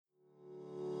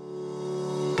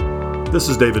This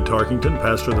is David Tarkington,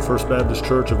 pastor of the First Baptist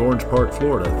Church of Orange Park,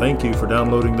 Florida. Thank you for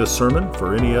downloading this sermon.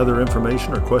 For any other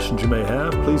information or questions you may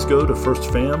have, please go to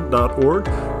firstfam.org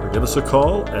or give us a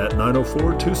call at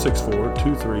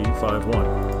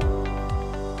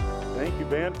 904-264-2351. Thank you,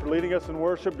 band, for leading us in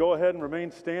worship. Go ahead and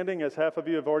remain standing as half of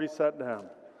you have already sat down.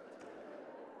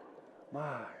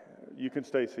 You can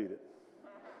stay seated.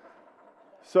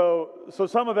 So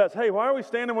some of us, hey, why are we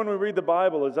standing when we read the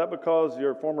Bible? Is that because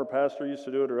your former pastor used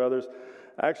to do it or others?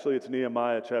 Actually, it's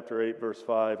Nehemiah chapter 8, verse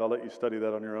 5. I'll let you study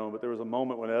that on your own. But there was a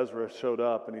moment when Ezra showed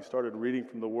up and he started reading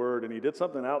from the Word, and he did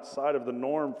something outside of the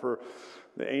norm for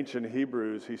the ancient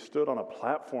Hebrews. He stood on a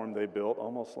platform they built,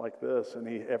 almost like this, and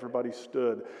everybody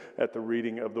stood at the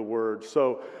reading of the Word.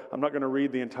 So I'm not going to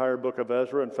read the entire book of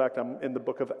Ezra. In fact, I'm in the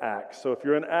book of Acts. So if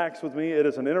you're in Acts with me, it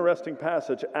is an interesting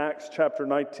passage, Acts chapter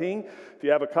 19. If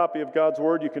you have a copy of God's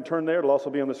Word, you can turn there. It'll also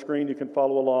be on the screen. You can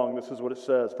follow along. This is what it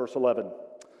says, verse 11.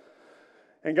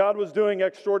 And God was doing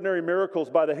extraordinary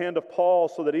miracles by the hand of Paul,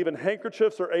 so that even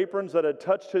handkerchiefs or aprons that had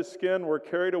touched his skin were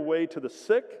carried away to the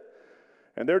sick,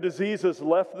 and their diseases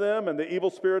left them, and the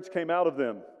evil spirits came out of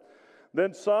them.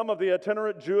 Then some of the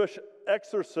itinerant Jewish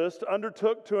exorcists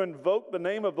undertook to invoke the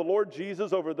name of the Lord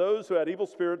Jesus over those who had evil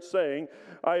spirits, saying,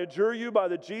 I adjure you by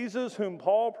the Jesus whom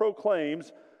Paul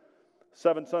proclaims.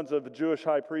 7 sons of a Jewish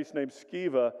high priest named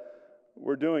Sceva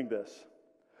were doing this.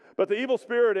 But the evil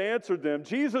spirit answered them,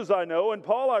 Jesus I know, and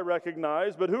Paul I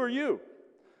recognize, but who are you?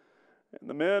 And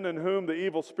the man in whom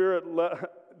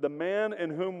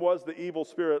was the evil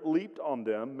spirit leaped on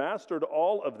them, mastered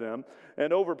all of them,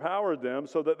 and overpowered them,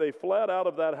 so that they fled out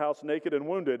of that house naked and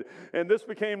wounded. And this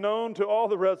became known to all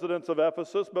the residents of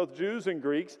Ephesus, both Jews and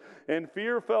Greeks, and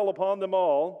fear fell upon them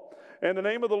all. And the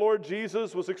name of the Lord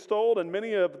Jesus was extolled, and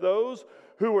many of those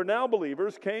who were now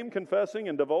believers came confessing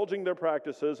and divulging their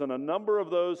practices, and a number of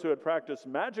those who had practiced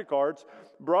magic arts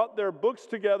brought their books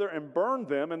together and burned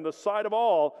them in the sight of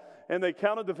all, and they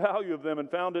counted the value of them and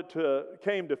found it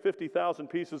came to 50,000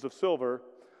 pieces of silver.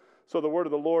 So the word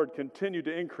of the Lord continued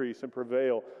to increase and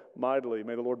prevail mightily.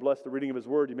 May the Lord bless the reading of His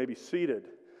word. You may be seated.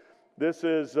 This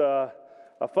is a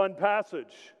fun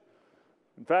passage.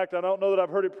 In fact, I don't know that I've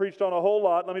heard it preached on a whole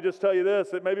lot. Let me just tell you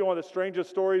this. It may be one of the strangest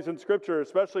stories in Scripture,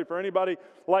 especially for anybody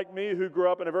like me who grew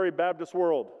up in a very Baptist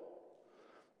world.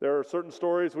 There are certain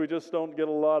stories we just don't get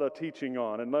a lot of teaching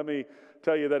on. And let me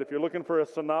tell you that if you're looking for a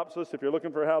synopsis, if you're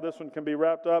looking for how this one can be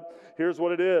wrapped up, here's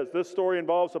what it is. This story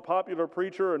involves a popular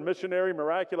preacher and missionary,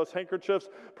 miraculous handkerchiefs,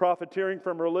 profiteering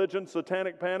from religion,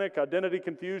 satanic panic, identity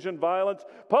confusion, violence,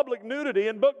 public nudity,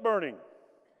 and book burning.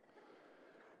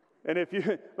 And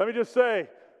let me just say,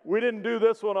 we didn't do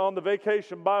this one on the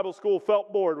Vacation Bible School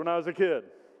felt board when I was a kid.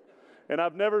 And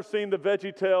I've never seen the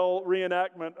VeggieTale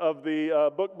reenactment of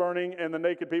the book burning and the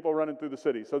naked people running through the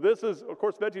city. So this is, of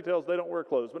course, VeggieTales, they don't wear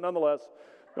clothes, but nonetheless,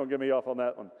 don't get me off on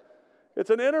that one. It's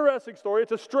an interesting story.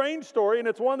 It's a strange story, and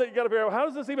it's one that you got to figure out, how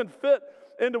does this even fit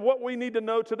into what we need to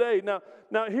know today? Now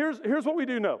here's what we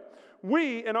do know.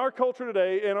 We, in our culture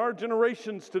today, in our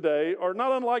generations today, are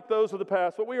not unlike those of the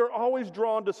past, but we are always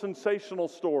drawn to sensational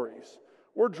stories.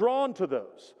 We're drawn to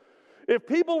those. If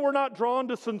people were not drawn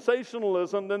to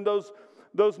sensationalism, then those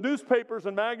newspapers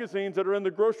and magazines that are in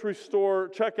the grocery store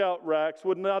checkout racks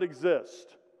would not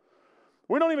exist.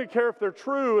 We don't even care if they're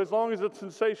true as long as it's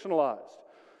sensationalized.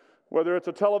 Whether it's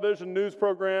a television news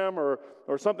program or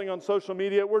something on social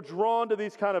media, we're drawn to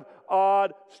these kind of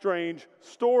odd, strange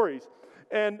stories.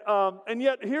 And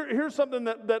yet, here's something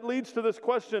that leads to this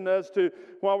question as to,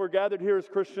 while we're gathered here as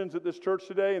Christians at this church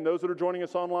today, and those that are joining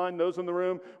us online, those in the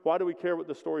room, why do we care what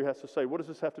the story has to say? What does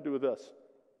this have to do with us?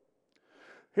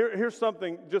 Here's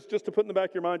something, just to put in the back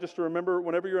of your mind, just to remember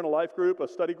whenever you're in a life group, a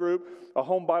study group, a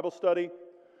home Bible study,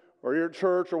 or you're at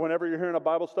church, or whenever you're hearing a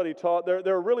Bible study taught,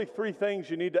 there are really three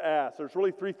things you need to ask. There's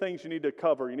really three things you need to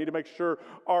cover. You need to make sure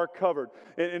are covered.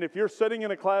 And if you're sitting in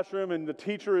a classroom and the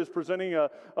teacher is presenting a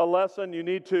lesson, you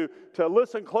need to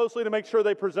listen closely to make sure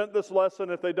they present this lesson.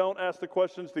 If they don't, ask the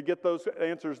questions to get those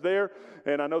answers there.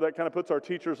 And I know that kind of puts our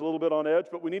teachers a little bit on edge,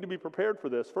 but we need to be prepared for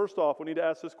this. First off, we need to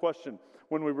ask this question.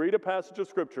 When we read a passage of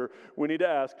Scripture, we need to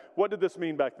ask, what did this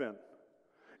mean back then?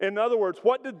 In other words,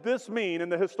 what did this mean in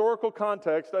the historical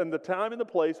context and the time and the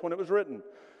place when it was written?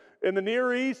 In the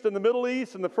Near East, in the Middle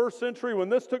East, in the first century when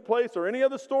this took place, or any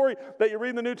other story that you read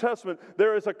in the New Testament,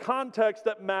 there is a context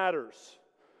that matters.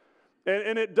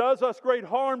 And it does us great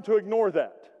harm to ignore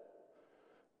that.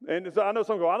 And I know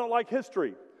some go, I don't like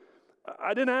history.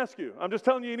 I didn't ask you. I'm just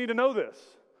telling you, you need to know this.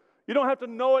 You don't have to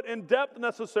know it in depth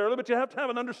necessarily, but you have to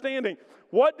have an understanding.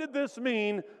 What did this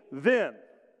mean then?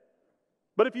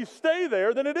 But if you stay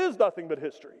there, then it is nothing but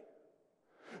history.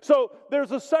 So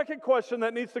there's a second question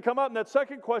that needs to come up, and that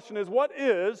second question is, what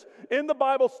is, in the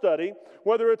Bible study,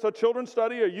 whether it's a children's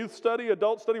study, a youth study,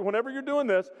 adult study, whenever you're doing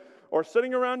this, or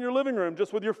sitting around your living room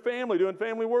just with your family doing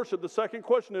family worship, the second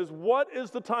question is, what is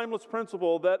the timeless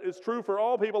principle that is true for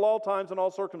all people, all times, and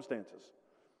all circumstances?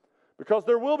 Because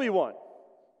there will be one,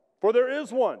 for there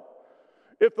is one.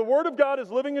 If the Word of God is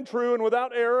living and true and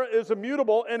without error, is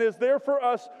immutable, and is there for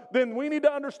us, then we need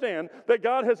to understand that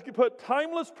God has put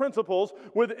timeless principles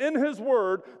within His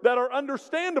Word that are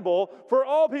understandable for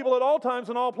all people at all times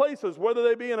and all places, whether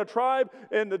they be in a tribe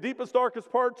in the deepest,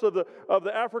 darkest parts of the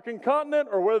African continent,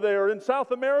 or whether they are in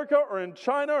South America, or in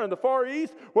China, or in the Far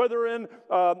East, whether in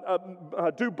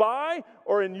Dubai,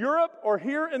 or in Europe, or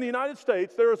here in the United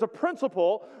States. There is a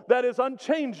principle that is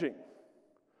unchanging.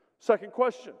 Second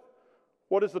question.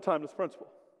 What is the timeless principle?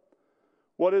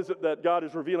 What is it that God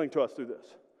is revealing to us through this?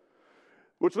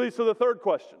 Which leads to the third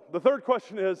question. The third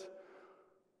question is,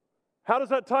 how does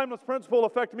that timeless principle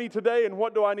affect me today, and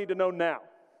what do I need to know now?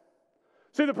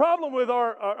 See, the problem with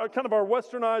our kind of our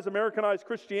westernized, Americanized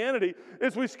Christianity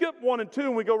is we skip 1 and 2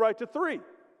 and we go right to 3.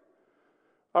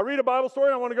 I read a Bible story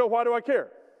and I want to go, why do I care?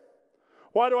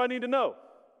 Why do I need to know?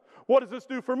 What does this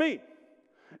do for me?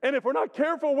 And if we're not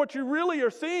careful, what you really are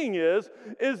seeing is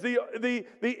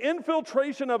the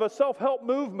infiltration of a self-help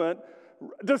movement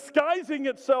disguising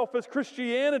itself as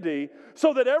Christianity,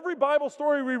 so that every Bible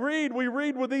story we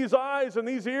read with these eyes and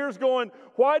these ears going,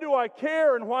 why do I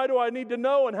care, and why do I need to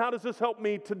know, and how does this help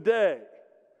me today?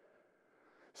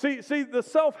 See, the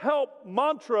self-help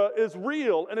mantra is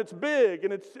real, and it's big,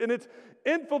 and it's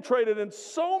infiltrated in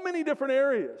so many different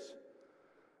areas.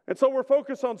 And so we're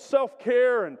focused on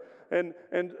self-care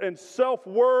and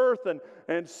self-worth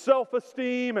and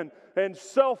self-esteem and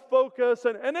self-focus.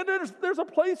 And there's a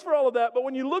place for all of that. But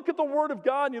when you look at the Word of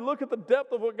God and you look at the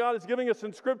depth of what God is giving us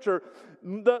in Scripture,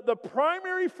 the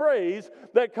primary phrase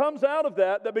that comes out of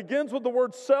that begins with the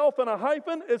word self and a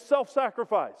hyphen is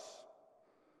self-sacrifice.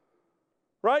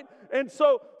 Right? And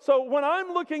so when I'm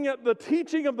looking at the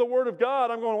teaching of the Word of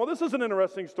God, I'm going, well, this is an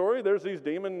interesting story. There's these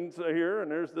demons here, and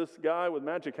there's this guy with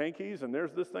magic hankies, and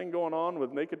there's this thing going on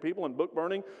with naked people and book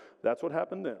burning. That's what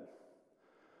happened then.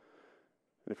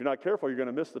 And if you're not careful, you're going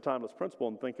to miss the timeless principle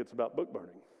and think it's about book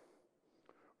burning.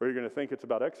 Or you're going to think it's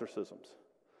about exorcisms.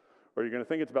 Or you're going to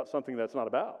think it's about something that's not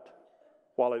about.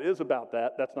 While it is about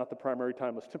that, that's not the primary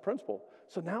timeless principle.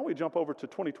 So now we jump over to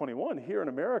 2021 here in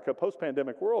America,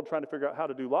 post-pandemic world, trying to figure out how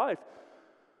to do life.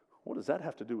 What does that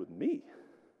have to do with me?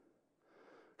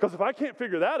 Because if I can't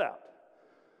figure that out,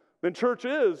 then church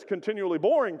is continually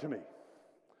boring to me,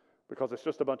 because it's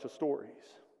just a bunch of stories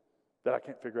that I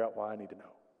can't figure out why I need to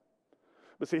know.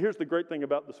 But see, here's the great thing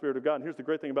about the Spirit of God, and here's the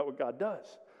great thing about what God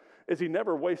does, is He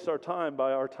never wastes our time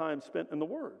by our time spent in the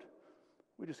Word.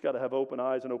 We just got to have open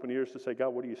eyes and open ears to say, God,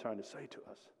 what are you trying to say to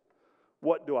us?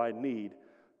 What do I need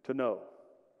to know?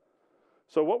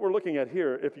 So what we're looking at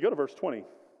here, if you go to verse 20,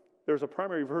 there's a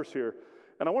primary verse here,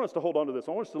 and I want us to hold on to this.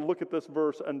 I want us to look at this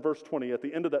verse and verse 20 at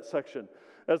the end of that section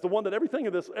as the one that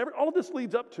all of this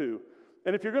leads up to.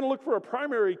 And if you're going to look for a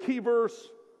primary key verse,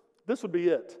 this would be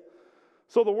it.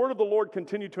 So the word of the Lord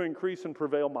continued to increase and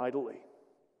prevail mightily.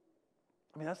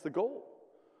 I mean, that's the goal.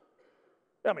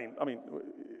 I mean,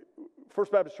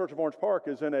 First Baptist Church of Orange Park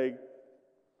is in a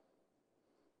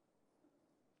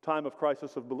time of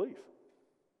crisis of belief.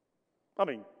 I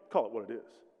mean, call it what it is.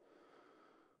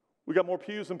 We got more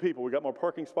pews than people. We got more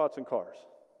parking spots than cars.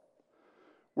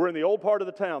 We're in the old part of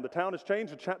the town. The town has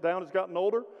changed. The town has gotten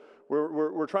older.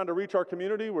 We're trying to reach our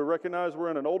community. We recognize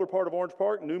we're in an older part of Orange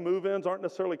Park. New move-ins aren't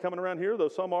necessarily coming around here, though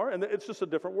some are, and it's just a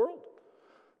different world.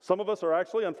 Some of us are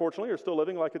actually, unfortunately, are still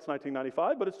living like it's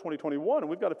 1995, but it's 2021, and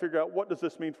we've got to figure out, what does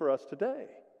this mean for us today?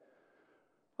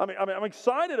 I mean, I'm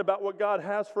excited about what God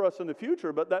has for us in the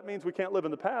future, but that means we can't live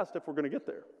in the past if we're going to get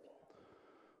there.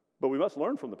 But we must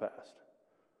learn from the past.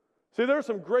 See, there are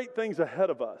some great things ahead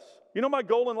of us. You know my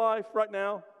goal in life right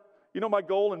now? You know my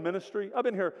goal in ministry? I've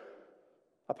been here.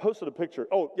 I posted a picture.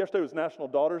 Oh, yesterday was National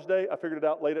Daughters Day. I figured it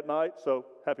out late at night, so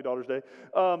happy Daughters Day.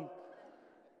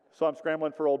 So I'm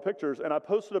scrambling for old pictures, and I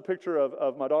posted a picture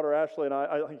of my daughter Ashley and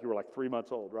I think you were like 3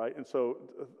 months old, right? And so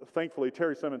thankfully,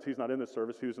 Terry Simmons, he's not in this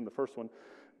service. He was in the first one.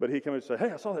 But he came and said,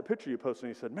 hey, I saw that picture you posted.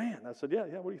 And he said, man. I said, yeah,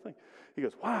 what do you think? He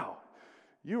goes, wow,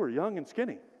 you were young and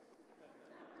skinny.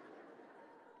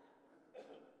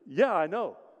 Yeah, I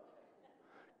know,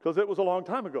 because it was a long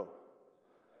time ago.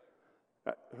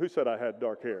 Who said I had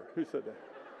dark hair? Who said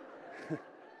that?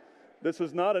 This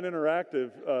is not an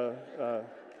interactive,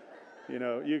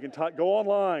 you can go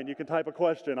online, you can type a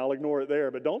question, I'll ignore it there,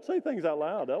 but don't say things out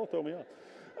loud, that'll throw me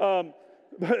off.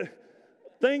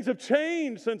 Things have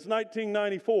changed since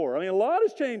 1994. I mean, a lot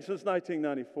has changed since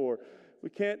 1994. We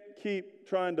can't keep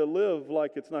trying to live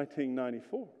like it's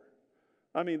 1994.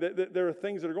 I mean, there are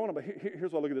things that are going on, but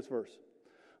here's why I look at this verse.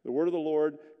 The word of the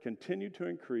Lord continued to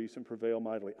increase and prevail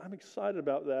mightily. I'm excited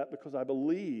about that because I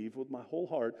believe with my whole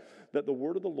heart that the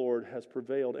word of the Lord has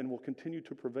prevailed and will continue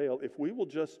to prevail if we will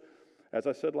just, as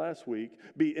I said last week,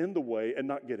 be in the way and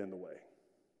not get in the way.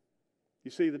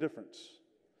 You see the difference?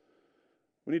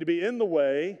 We need to be in the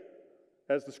way,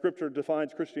 as the Scripture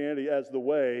defines Christianity as the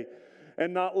way,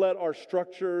 and not let our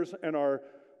structures and our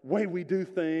way we do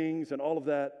things and all of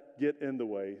that get in the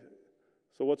way.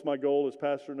 So what's my goal as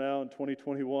pastor now in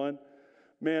 2021?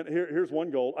 Man, here's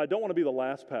one goal. I don't want to be the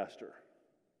last pastor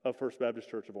of First Baptist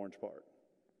Church of Orange Park.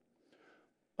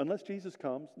 Unless Jesus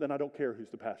comes, then I don't care who's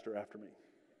the pastor after me.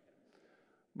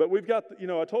 But we've got,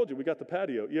 I told you, we got the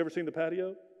patio. You ever seen the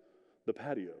patio? The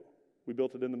patio. We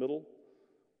built it in the middle.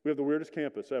 We have the weirdest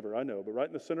campus ever, I know, but right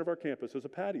in the center of our campus is a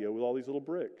patio with all these little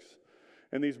bricks.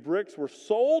 And these bricks were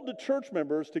sold to church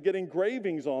members to get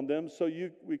engravings on them so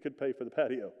we could pay for the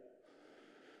patio.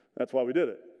 That's why we did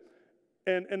it.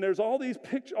 And there's all these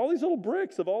pictures, all these little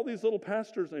bricks of all these little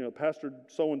pastors. Pastor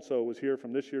so-and-so was here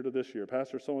from this year to this year.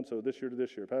 Pastor so-and-so this year to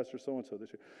this year. Pastor so-and-so this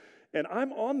year. And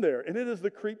I'm on there, and it is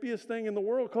the creepiest thing in the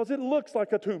world because it looks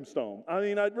like a tombstone. I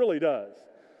mean, it really does.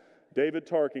 David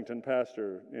Tarkington,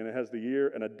 pastor, and it has the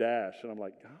year and a dash. And I'm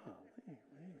like, God,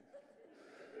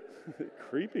 man.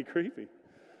 Creepy.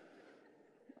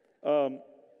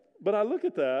 But I look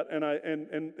at that, and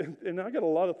I got a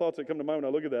lot of thoughts that come to mind when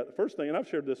I look at that. The first thing, and I've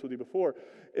shared this with you before,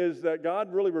 is that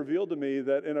God really revealed to me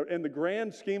that in the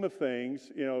grand scheme of things,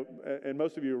 and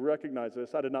most of you recognize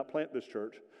this, I did not plant this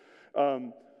church,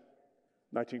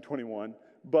 1921,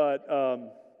 but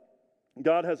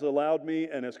God has allowed me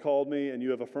and has called me, and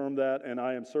you have affirmed that, and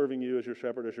I am serving you as your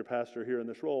shepherd, as your pastor here in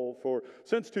this role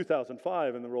since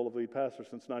 2005 in the role of lead pastor,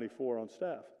 since 94 on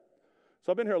staff.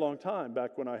 So I've been here a long time,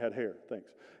 back when I had hair,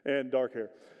 and dark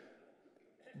hair.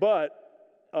 But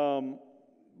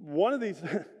one of these,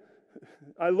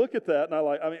 I look at that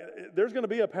and there's going to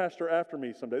be a pastor after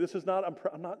me someday.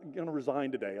 I'm not going to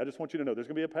resign today. I just want you to know there's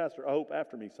going to be a pastor, I hope,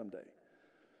 after me someday.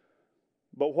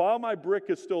 But while my brick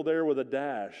is still there with a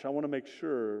dash, I want to make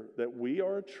sure that we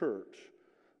are a church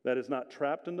that is not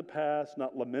trapped in the past,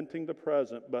 not lamenting the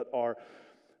present, but are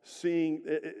seeing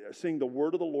the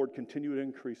word of the Lord continue to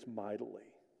increase mightily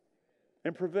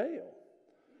and prevail.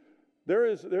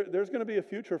 There's going to be a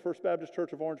future First Baptist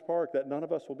Church of Orange Park that none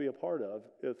of us will be a part of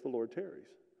if the Lord tarries.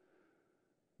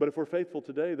 But if we're faithful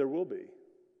today, there will be.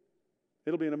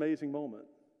 It'll be an amazing moment.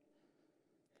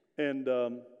 And I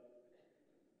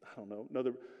don't know,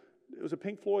 it was a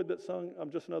Pink Floyd that sung, "I'm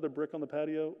Just Another Brick on the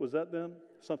Patio." Was that them?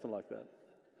 Something like that.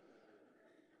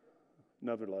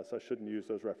 Nevertheless, I shouldn't use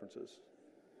those references.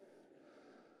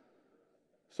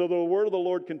 So the word of the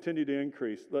Lord continued to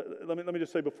increase. Let me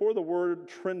just say, before the word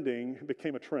trending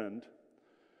became a trend,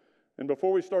 and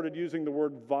before we started using the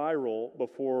word viral,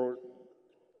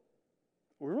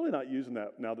 we're really not using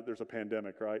that now that there's a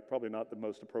pandemic, right? Probably not the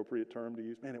most appropriate term to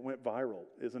use. Man, it went viral,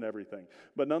 isn't everything?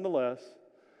 But nonetheless,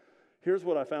 here's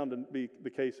what I found to be the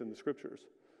case in the Scriptures.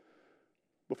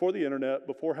 Before the internet,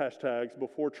 before hashtags,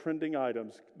 before trending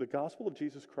items, the gospel of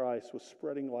Jesus Christ was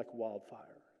spreading like wildfire.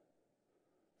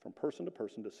 From person to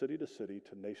person, to city, to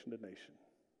nation to nation.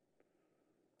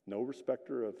 No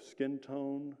respecter of skin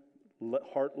tone,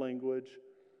 heart language,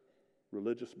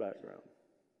 religious background.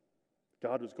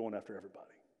 God was going after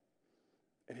everybody.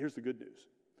 And here's the good news.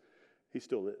 He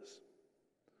still is.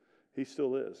 He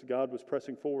still is. God was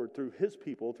pressing forward through his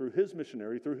people, through his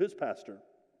missionary, through his pastor,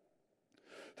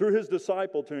 through his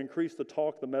disciple to increase the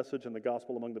talk, the message, and the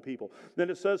gospel among the people. Then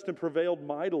it says to prevail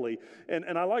mightily.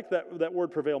 And I like that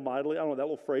word prevail mightily. I don't know, that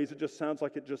little phrase, it just sounds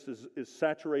like it just is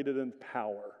saturated in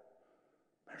power.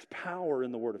 There's power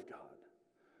in the word of God.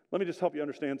 Let me just help you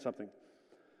understand something.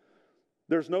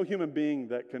 There's no human being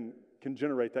that can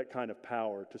generate that kind of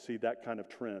power to see that kind of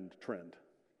trend.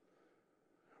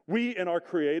 We, in our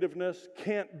creativeness,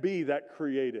 can't be that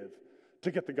creative to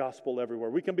get the gospel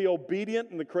everywhere. We can be obedient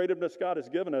in the creativeness God has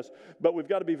given us, but we've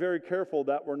got to be very careful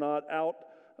that we're not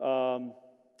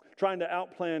trying to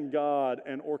outplan God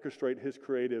and orchestrate his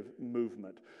creative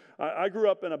movement. I grew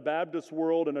up in a Baptist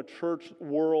world, in a church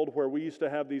world, where we used to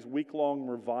have these week-long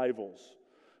revivals.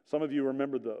 Some of you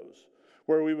remember those,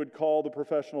 where we would call the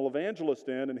professional evangelist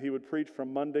in, and he would preach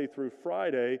from Monday through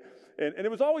Friday. And it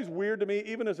was always weird to me,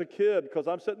 even as a kid, because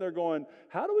I'm sitting there going,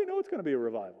 how do we know it's going to be a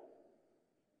revival?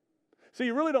 See,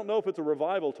 you really don't know if it's a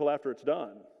revival till after it's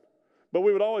done. But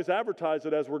we would always advertise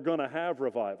it as we're going to have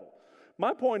revival.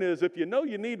 My point is, if you know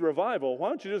you need revival, why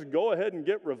don't you just go ahead and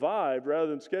get revived rather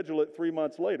than schedule it 3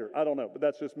 months later? I don't know, but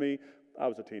that's just me. I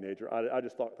was a teenager. I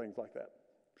just thought things like that.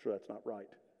 I'm sure that's not right.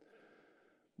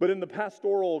 But in the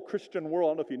pastoral Christian world,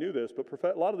 I don't know if you knew this, but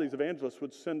a lot of these evangelists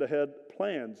would send ahead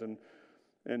plans and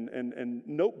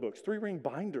notebooks, 3-ring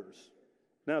binders.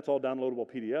 Now it's all downloadable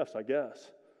PDFs, I guess.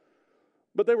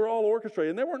 But they were all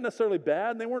orchestrated, and they weren't necessarily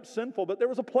bad, and they weren't sinful, but there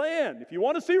was a plan. If you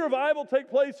want to see revival take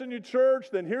place in your church,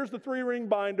 then here's the 3-ring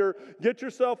binder. Get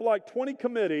yourself like 20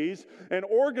 committees and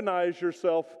organize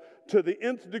yourself to the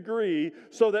nth degree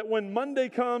so that when Monday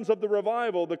comes of the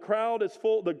revival, the crowd is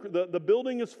full, the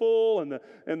building is full,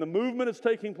 and the movement is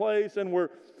taking place, and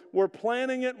we're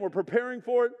planning it, and we're preparing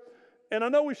for it. And I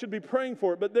know we should be praying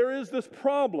for it, but there is this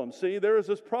problem, there is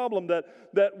this problem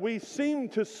that we seem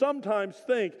to sometimes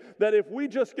think that if we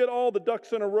just get all the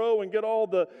ducks in a row and get all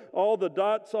the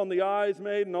dots on the I's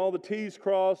made and all the T's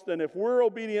crossed, and if we're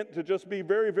obedient to just be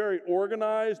very, very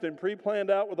organized and pre-planned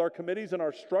out with our committees and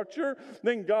our structure,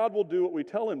 then God will do what we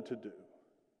tell Him to do.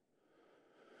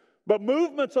 But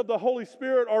movements of the Holy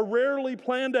Spirit are rarely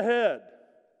planned ahead,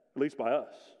 at least by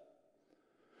us.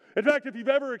 In fact, if you've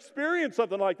ever experienced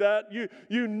something like that,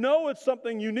 you know it's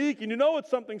something unique, and you know it's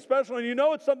something special, and you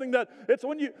know it's something that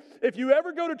if you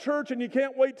ever go to church and you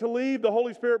can't wait to leave, the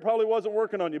Holy Spirit probably wasn't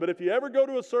working on you. But if you ever go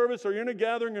to a service or you're in a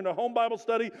gathering, you're in a home Bible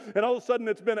study, and all of a sudden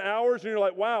it's been hours, and you're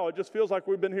like, wow, it just feels like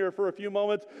we've been here for a few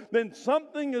moments, then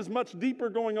something is much deeper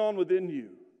going on within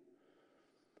you.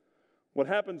 What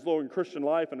happens, though, in Christian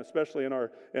life, and especially in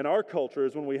our culture,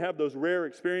 is when we have those rare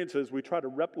experiences, we try to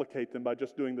replicate them by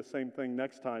just doing the same thing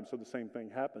next time so the same thing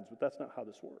happens. But that's not how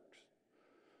this works.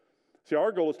 See,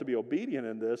 our goal is to be obedient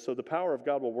in this so the power of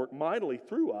God will work mightily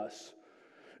through us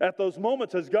at those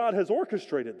moments as God has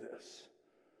orchestrated this.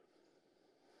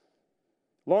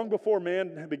 Long before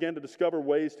man began to discover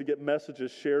ways to get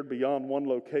messages shared beyond one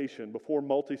location, before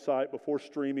multi-site, before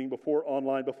streaming, before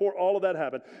online, before all of that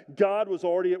happened, God was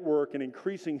already at work and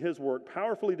increasing His work,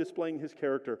 powerfully displaying His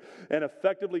character, and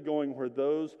effectively going where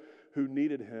those who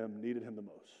needed Him the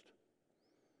most.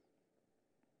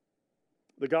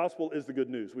 The gospel is the good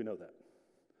news. We know that.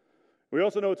 We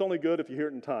also know it's only good if you hear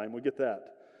it in time. We get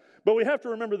that. But we have to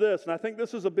remember this, and I think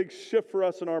this is a big shift for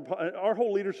us in our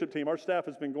whole leadership team. Our staff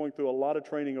has been going through a lot of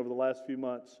training over the last few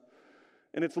months,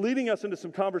 and it's leading us into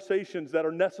some conversations that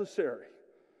are necessary.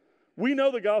 We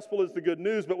know the gospel is the good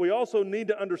news, but we also need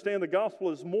to understand the gospel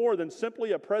is more than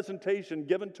simply a presentation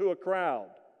given to a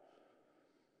crowd.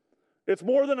 It's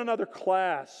more than another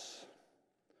class.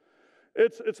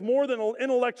 It's more than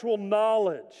intellectual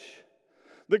knowledge.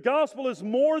 The gospel is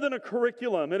more than a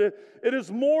curriculum. It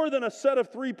is more than a set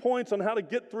of 3 points on how to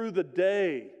get through the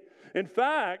day. In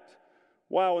fact,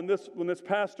 wow, when this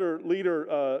pastor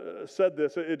leader said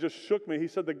this, it just shook me. He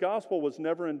said the gospel was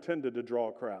never intended to draw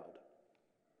a crowd.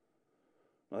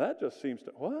 Now that just seems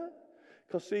to, what?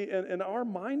 Because see, in our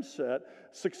mindset,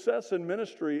 success in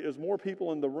ministry is more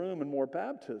people in the room and more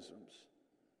baptisms.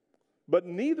 But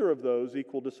neither of those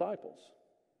equal disciples.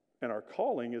 And our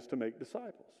calling is to make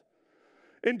disciples.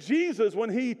 And Jesus, when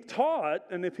He taught,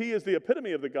 and if He is the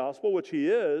epitome of the gospel, which He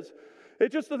is,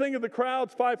 it's just the thing of the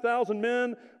crowds, 5,000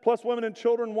 men plus women and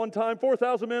children one time,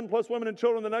 4,000 men plus women and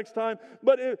children the next time.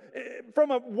 But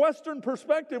from a Western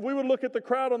perspective, we would look at the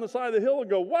crowd on the side of the hill and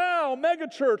go, wow, mega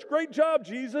church, great job,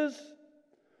 Jesus.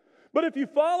 But if you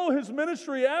follow His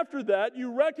ministry after that,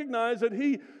 you recognize that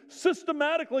He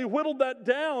systematically whittled that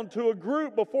down to a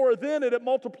group before then it had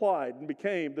multiplied and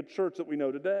became the church that we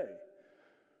know today.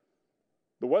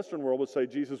 The Western world would say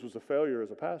Jesus was a failure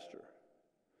as a pastor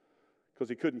because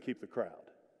He couldn't keep the crowd.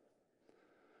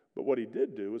 But what He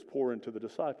did do was pour into the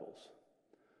disciples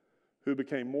who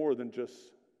became more than just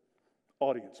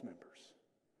audience members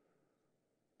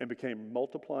and became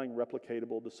multiplying,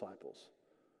 replicatable disciples.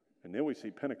 And then we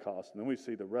see Pentecost, and then we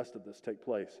see the rest of this take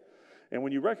place. And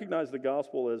when you recognize the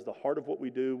gospel as the heart of what we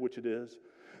do, which it is,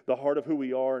 the heart of who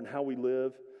we are and how we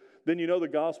live, then you know the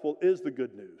gospel is the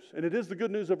good news. And it is the good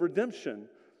news of redemption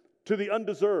to the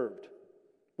undeserved,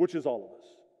 which is all of us.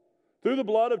 Through the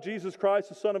blood of Jesus Christ,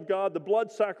 the Son of God, the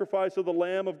blood sacrifice of the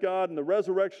Lamb of God, and the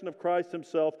resurrection of Christ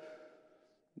Himself,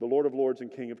 the Lord of Lords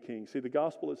and King of Kings. See, the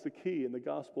gospel is the key, and the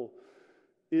gospel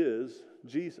is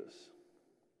Jesus.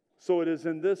 So it is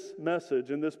in this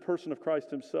message, in this person of Christ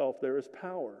Himself, there is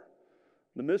power.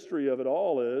 The mystery of it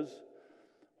all is,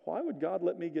 why would God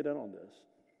let me get in on this?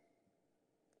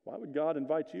 Why would God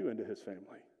invite you into His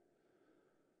family?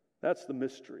 That's the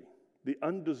mystery. The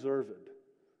undeserved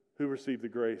who receive the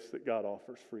grace that God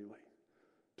offers freely.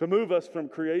 To move us from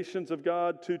creations of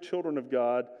God to children of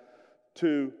God,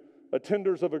 to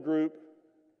attenders of a group,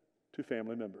 to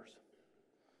family members.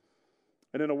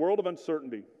 And in a world of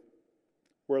uncertainty,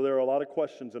 where there are a lot of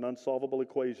questions and unsolvable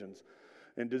equations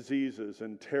and diseases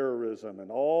and terrorism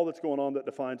and all that's going on that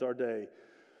defines our day,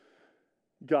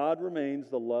 God remains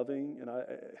the loving, and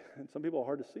some people are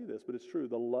hard to see this, but it's true,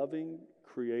 the loving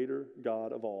creator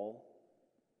God of all.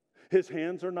 His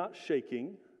hands are not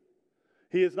shaking.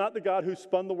 He is not the God who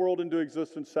spun the world into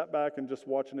existence, sat back and just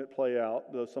watching it play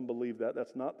out, though some believe that.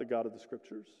 That's not the God of the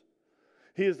Scriptures.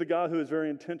 He is the God who is very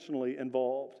intentionally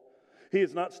involved. He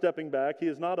is not stepping back. He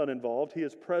is not uninvolved. He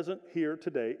is present here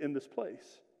today in this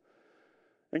place.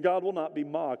 And God will not be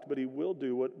mocked, but He will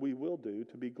do what we will do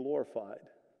to be glorified.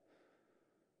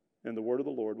 And the word of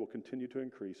the Lord will continue to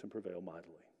increase and prevail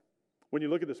mightily. When you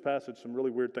look at this passage, some really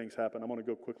weird things happen. I'm going to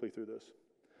go quickly through this.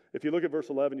 If you look at verse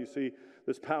 11, you see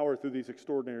this power through these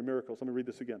extraordinary miracles. Let me read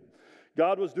this again.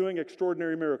 God was doing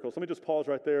extraordinary miracles. Let me just pause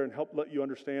right there and help let you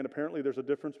understand. Apparently, there's a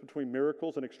difference between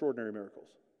miracles and extraordinary miracles.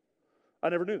 I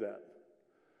never knew that.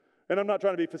 And I'm not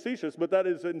trying to be facetious, but that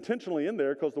is intentionally in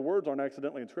there because the words aren't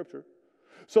accidentally in Scripture.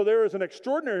 So there is an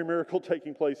extraordinary miracle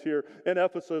taking place here in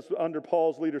Ephesus under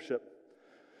Paul's leadership.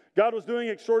 God was doing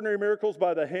extraordinary miracles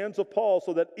by the hands of Paul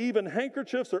so that even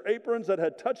handkerchiefs or aprons that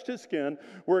had touched his skin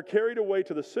were carried away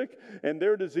to the sick, and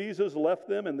their diseases left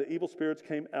them, and the evil spirits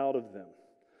came out of them.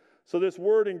 So this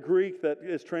word in Greek that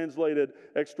is translated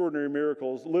extraordinary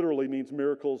miracles literally means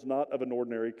miracles not of an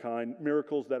ordinary kind,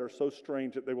 miracles that are so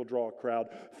strange that they will draw a crowd,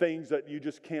 things that you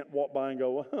just can't walk by and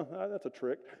go, well, that's a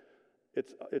trick.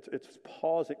 It's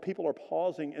pausing. People are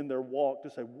pausing in their walk to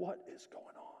say, what is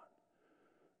going on?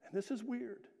 And this is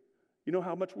weird. You know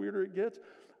how much weirder it gets?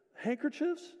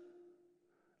 Handkerchiefs?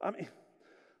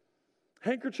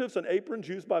 Handkerchiefs and aprons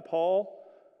used by Paul,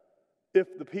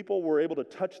 if the people were able to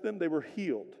touch them, they were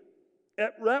healed.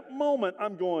 At that moment,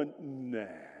 I'm going, nah.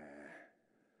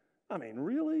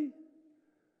 Really?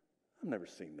 I've never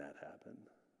seen that happen.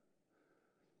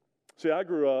 See, I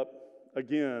grew up,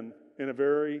 again, in a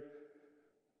very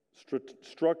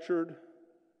structured,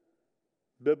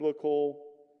 biblical,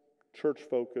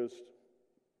 church-focused,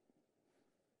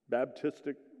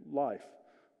 Baptistic life.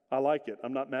 I like it.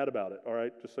 I'm not mad about it, all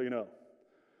right? Just so you know.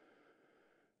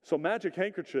 So magic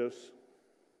handkerchiefs,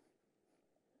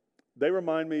 they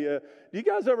remind me, do you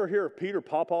guys ever hear of Peter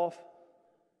Popoff?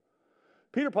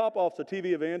 Peter Popoff's a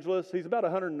TV evangelist. He's about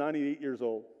 198 years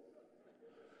old.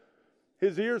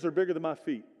 His ears are bigger than my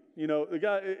feet. You know, the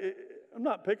guy, I'm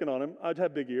not picking on him. I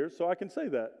have big ears, so I can say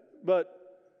that. But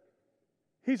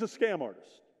he's a scam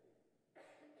artist.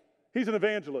 He's an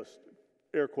evangelist.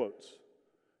 Air quotes.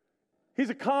 He's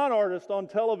a con artist on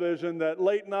television that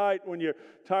late night when you're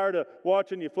tired of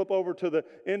watching, you flip over to the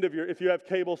end of if you have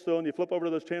cable still and you flip over to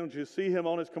those channels, you see him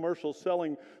on his commercials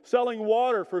selling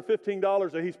water for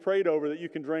 $15 that he's prayed over that you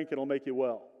can drink and it'll make you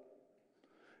well.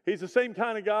 He's the same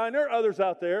kind of guy, and there are others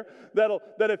out there that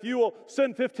if you will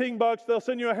send $15, they'll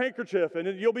send you a handkerchief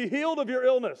and you'll be healed of your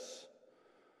illness.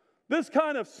 This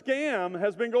kind of scam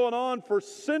has been going on for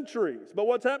centuries, but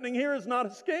what's happening here is not a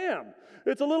scam.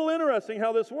 It's a little interesting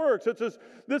how this works.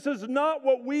 This is not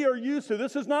what we are used to.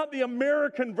 This is not the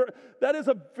American that is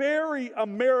a very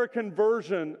American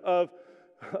version of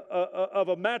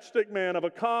a matchstick man, of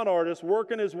a con artist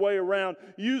working his way around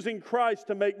using Christ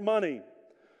to make money.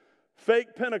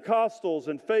 Fake Pentecostals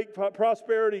and fake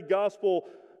prosperity gospel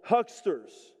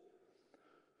hucksters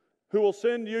who will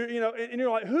send you, and you're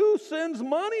like, who sends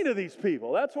money to these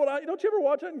people? That's what don't you ever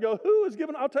watch it and go, who is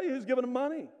giving, I'll tell you who's giving them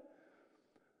money.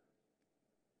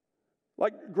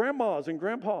 Like grandmas and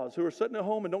grandpas who are sitting at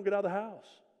home and don't get out of the house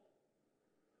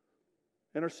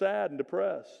and are sad and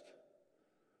depressed.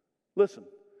 Listen,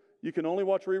 you can only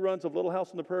watch reruns of Little House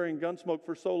on the Prairie and Gunsmoke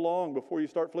for so long before you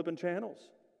start flipping channels.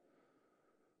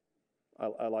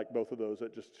 I like both of those.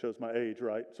 It just shows my age,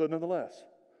 right? So nonetheless,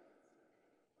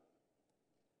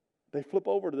 they flip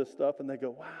over to this stuff and they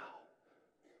go, wow,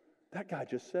 that guy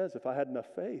just says if I had enough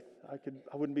faith,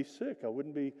 I wouldn't be sick. I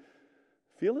wouldn't be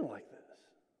feeling like this.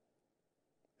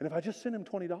 And if I just send him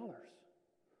 $20.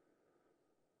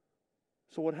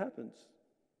 So what happens?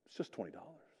 It's just $20.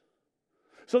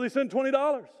 So they send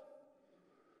 $20.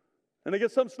 And they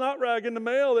get some snot rag in the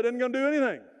mail that isn't going to do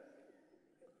anything.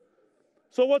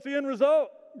 So what's the end result?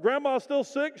 Grandma's still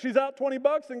sick. She's out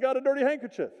 $20 and got a dirty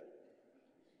handkerchief.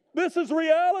 This is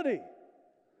reality.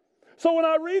 So when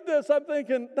I read this, I'm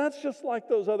thinking, that's just like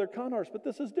those other con artists. But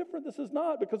this is different. This is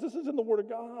not, because this is in the Word of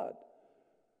God.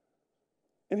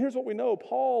 And here's what we know.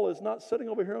 Paul is not sitting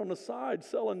over here on the side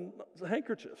selling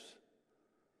handkerchiefs.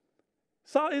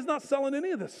 He's not selling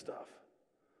any of this stuff.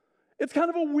 It's kind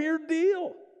of a weird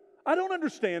deal. I don't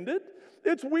understand it.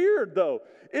 It's weird, though.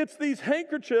 It's these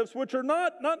handkerchiefs, which are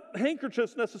not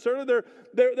handkerchiefs necessarily.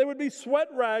 They would be sweat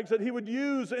rags that he would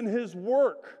use in his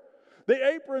work.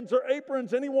 The aprons are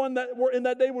aprons anyone that were in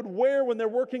that day would wear when they're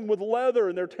working with leather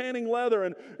and they're tanning leather.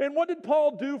 And what did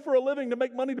Paul do for a living to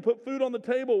make money to put food on the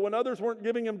table when others weren't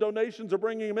giving him donations or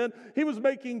bringing him in? He was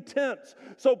making tents.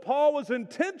 So Paul was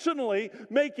intentionally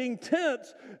making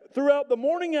tents throughout the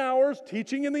morning hours,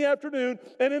 teaching in the afternoon,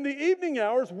 and in the evening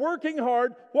hours, working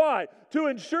hard. Why? To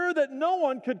ensure that no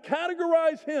one could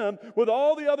categorize him with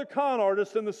all the other con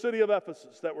artists in the city of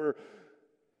Ephesus that were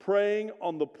preying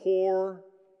on the poor,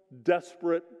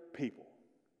 desperate people.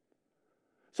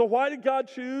 So why did God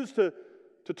choose to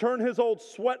turn his old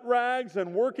sweat rags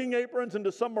and working aprons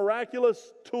into some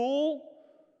miraculous tool?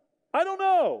 I don't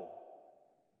know.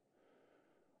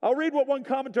 I'll read what one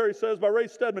commentary says by Ray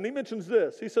Stedman. He mentions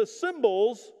this. He says,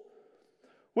 symbols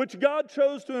which God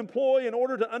chose to employ in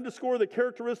order to underscore the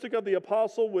characteristic of the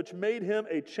apostle which made him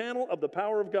a channel of the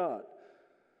power of God.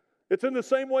 It's in the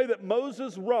same way that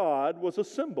Moses' rod was a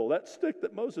symbol, that stick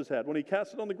that Moses had. When he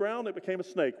cast it on the ground, it became a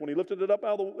snake. When he lifted it up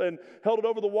and held it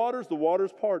over the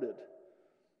waters parted.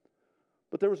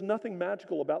 But there was nothing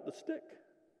magical about the stick.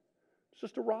 It's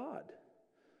just a rod.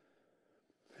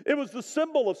 It was the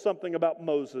symbol of something about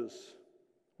Moses,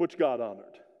 which God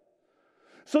honored.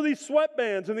 So these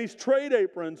sweatbands and these trade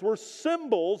aprons were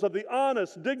symbols of the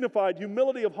honest, dignified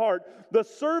humility of heart, the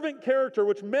servant character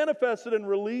which manifested and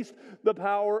released the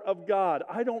power of God.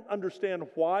 I don't understand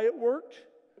why it worked,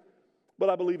 but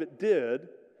I believe it did.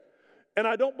 And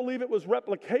I don't believe it was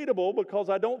replicatable because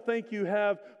I don't think you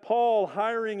have Paul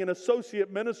hiring an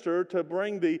associate minister to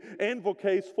bring the anvil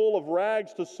case full of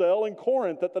rags to sell in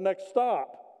Corinth at the next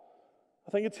stop.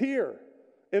 I think it's here,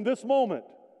 in this moment,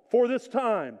 for this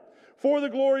time, for the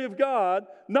glory of God,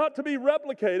 not to be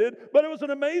replicated, but it was an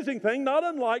amazing thing, not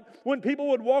unlike when people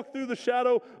would walk through the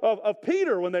shadow of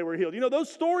Peter when they were healed. You know,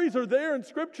 those stories are there in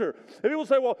Scripture. And people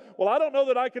say, well, I don't know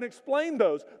that I can explain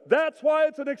those. That's why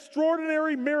it's an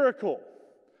extraordinary miracle.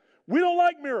 We don't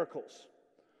like miracles.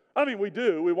 I mean, we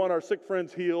do. We want our sick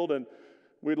friends healed, and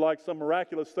we'd like some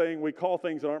miraculous thing. We call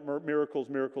things that aren't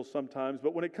miracles sometimes.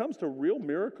 But when it comes to real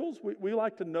miracles, we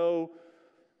like to know,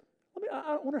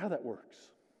 I wonder how that works.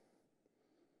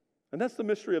 And that's the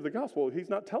mystery of the gospel. He's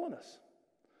not telling us.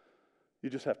 You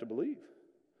just have to believe.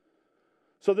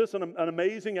 So this, an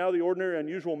amazing, out of the ordinary,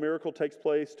 unusual miracle takes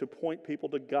place to point people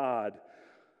to God.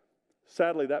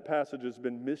 Sadly, that passage has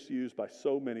been misused by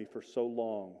so many for so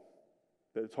long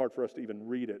that it's hard for us to even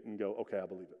read it and go, okay, I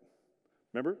believe it.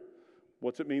 Remember?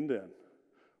 What's it mean then?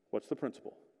 What's the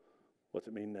principle? What's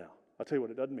it mean now? I'll tell you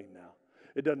what it doesn't mean now.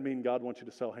 It doesn't mean God wants you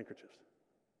to sell handkerchiefs.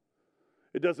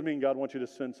 It doesn't mean God wants you to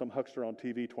send some huckster on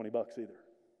TV $20 either.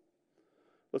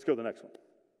 Let's go to the next one.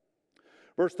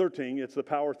 Verse 13, it's the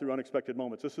power through unexpected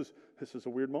moments. This is a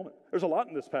weird moment. There's a lot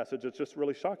in this passage that's just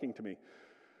really shocking to me.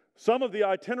 Some of the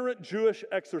itinerant Jewish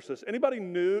exorcists. Did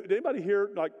anybody here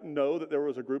know that there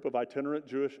was a group of itinerant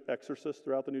Jewish exorcists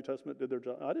throughout the New Testament did their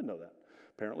job? I didn't know that.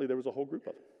 Apparently there was a whole group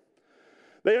of them.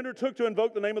 They undertook to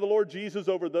invoke the name of the Lord Jesus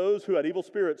over those who had evil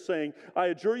spirits, saying, I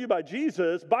adjure you by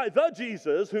the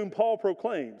Jesus whom Paul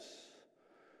proclaims.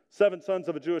 7 sons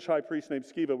of a Jewish high priest named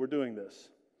Sceva were doing this.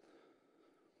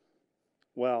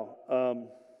 Wow.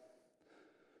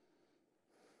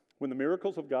 When the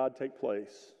miracles of God take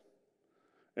place,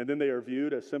 and then they are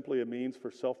viewed as simply a means for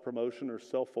self-promotion or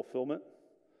self-fulfillment,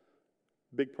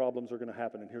 big problems are going to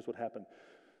happen. And here's what happened.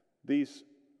 These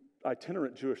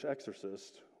itinerant Jewish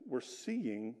exorcists were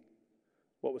seeing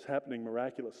what was happening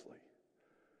miraculously.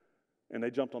 And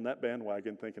they jumped on that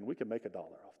bandwagon thinking, we can make $1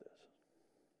 off this.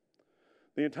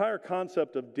 The entire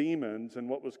concept of demons and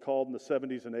what was called in the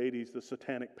 70s and 80s the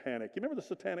satanic panic. You remember the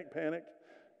satanic panic?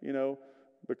 You know,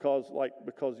 because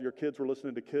your kids were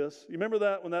listening to Kiss. You remember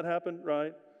that when that happened,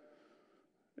 right?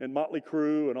 And Motley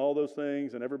Crue and all those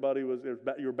things, and everybody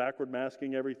you were backward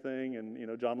masking everything, and you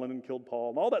know John Lennon killed Paul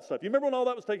and all that stuff. You remember when all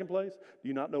that was taking place? Do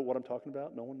you not know what I'm talking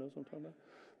about? No one knows what I'm talking about?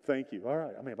 Thank you. All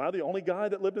right. I mean, am I the only guy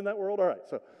that lived in that world? All right.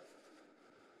 So I'm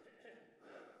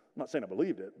not saying I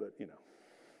believed it, but you know.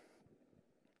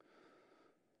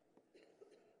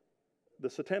 The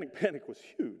satanic panic was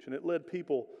huge, and it led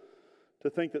people to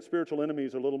think that spiritual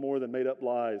enemies are little more than made-up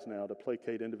lies now to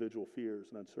placate individual fears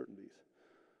and uncertainties.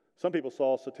 Some people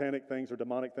saw satanic things or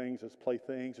demonic things as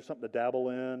playthings or something to dabble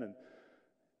in,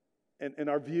 and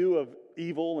our view of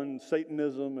evil and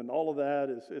Satanism and all of that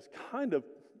is kind of,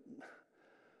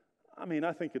 I mean,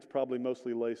 I think it's probably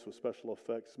mostly laced with special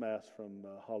effects masks from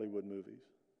Hollywood movies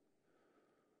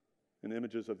and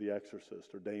images of The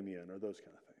Exorcist or Damien or those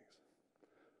kind of things.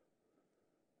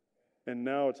 And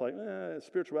now it's like,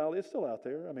 spirituality is still out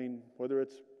there. I mean, whether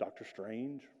it's Dr.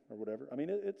 Strange or whatever, I mean,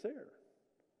 it's there.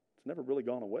 It's never really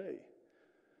gone away.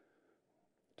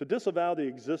 To disavow the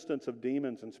existence of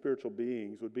demons and spiritual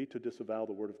beings would be to disavow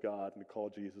the Word of God and to call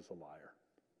Jesus a liar.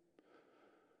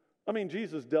 I mean,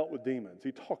 Jesus dealt with demons.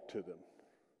 He talked to them.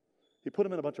 He put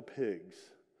them in a bunch of pigs.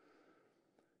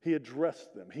 He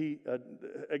addressed them. He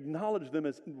acknowledged them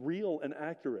as real and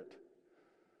accurate.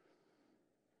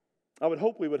 I would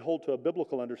hope we would hold to a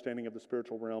biblical understanding of the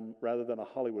spiritual realm rather than a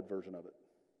Hollywood version of it.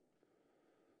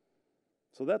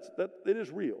 So it is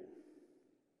real.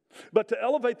 But to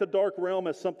elevate the dark realm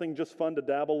as something just fun to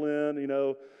dabble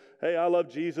in, hey, I love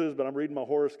Jesus, but I'm reading my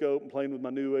horoscope and playing with my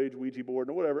New Age Ouija board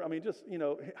and whatever. I mean, just,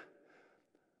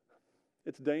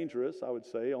 it's dangerous, I would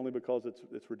say, only because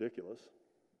it's ridiculous.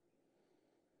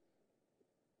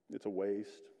 It's a waste.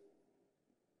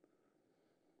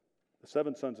 The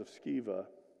 7 sons of Sceva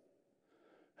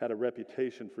had a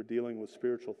reputation for dealing with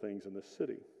spiritual things in this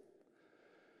city.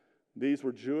 These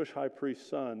were Jewish high priest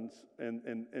sons,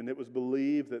 and it was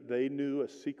believed that they knew a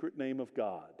secret name of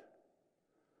God.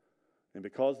 And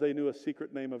because they knew a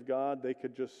secret name of God, they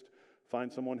could just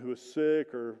find someone who is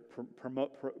sick or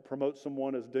promote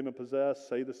someone as demon-possessed,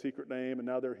 say the secret name, and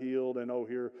now they're healed, and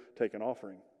here, take an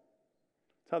offering.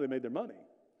 That's how they made their money.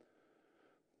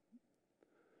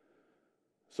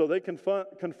 So they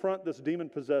confront this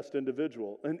demon-possessed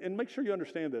individual. And make sure you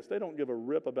understand this. They don't give a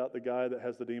rip about the guy that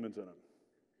has the demons in him.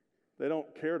 They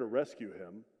don't care to rescue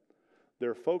him.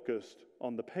 They're focused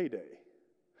on the payday.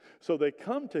 So they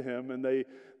come to him and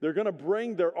they're going to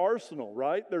bring their arsenal,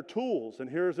 right? Their tools. And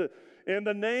here's it. In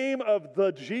the name of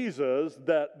the Jesus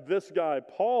that this guy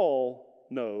Paul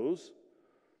knows.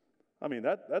 I mean,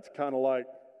 that's kind of like,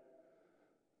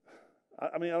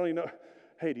 I don't even know.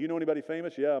 Hey, do you know anybody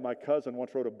famous? Yeah, my cousin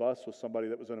once rode a bus with somebody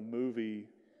that was in a movie.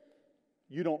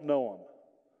 You don't know him.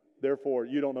 Therefore,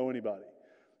 you don't know anybody.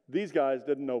 These guys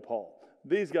didn't know Paul.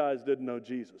 These guys didn't know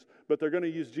Jesus. But they're going to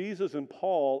use Jesus and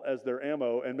Paul as their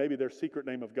ammo and maybe their secret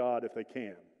name of God if they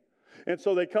can. And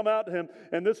so they come out to him,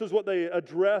 and this is what they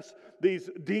address these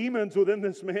demons within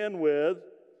this man with.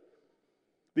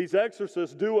 These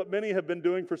exorcists do what many have been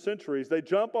doing for centuries. They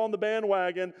jump on the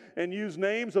bandwagon and use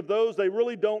names of those they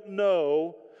really don't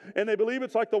know, and they believe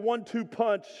it's like the 1-2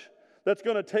 punch that's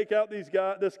going to take out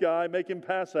this guy, make him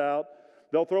pass out.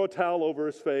 They'll throw a towel over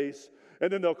his face,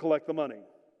 and then they'll collect the money.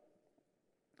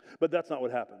 But that's not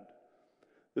what happened.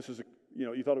 This is,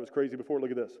 you thought it was crazy before?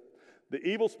 Look at this. The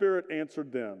evil spirit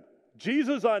answered them,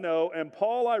 Jesus I know, and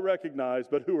Paul I recognize,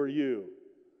 but who are you?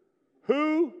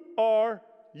 Who are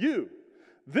you?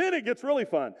 Then it gets really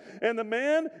fun. And the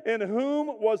man in whom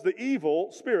was the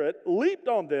evil spirit leaped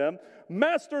on them,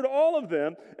 mastered all of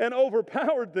them, and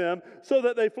overpowered them so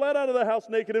that they fled out of the house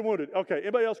naked and wounded. Okay,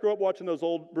 anybody else grow up watching those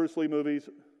old Bruce Lee movies?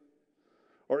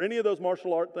 Or any of those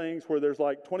martial art things where there's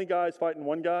like 20 guys fighting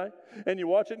one guy, and you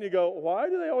watch it and you go, why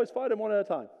do they always fight him one at a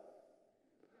time?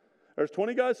 There's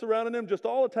 20 guys surrounding him, just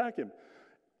all attack him.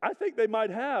 I think they might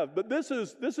have, but this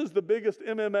is the biggest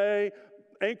MMA,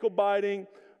 ankle biting,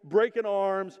 breaking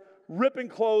arms, ripping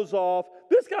clothes off.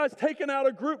 This guy's taking out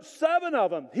a group, 7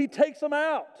 of them. He takes them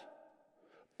out.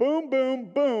 Boom, boom,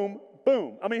 boom,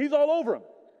 boom. I mean, he's all over them.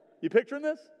 You picturing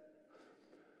this?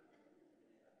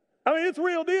 I mean, it's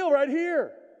real deal right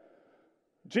here.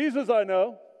 Jesus I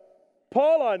know.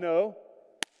 Paul I know.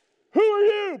 Who are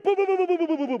you? Boom, boom, boom, boom, boom,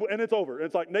 boom, boom, boom. And it's over.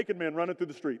 It's like naked men running through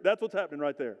the street. That's what's happening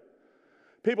right there.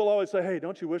 People always say, hey,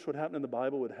 don't you wish what happened in the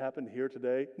Bible would happen here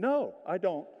today? No, I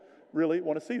don't really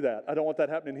want to see that. I don't want that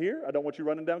happening here. I don't want you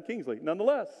running down Kingsley.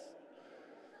 Nonetheless,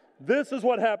 this is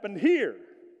what happened here.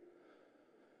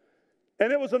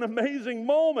 And it was an amazing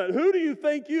moment. Who do you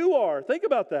think you are? Think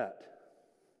about that.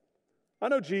 I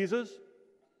know Jesus.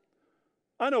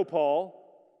 I know Paul.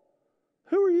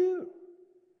 Who are you?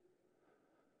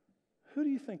 Who do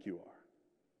you think you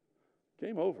are?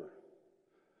 Game over.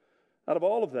 Out of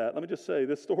all of that, let me just say,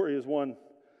 this story is one,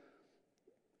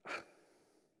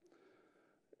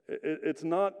 it's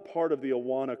not part of the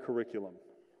Awana curriculum.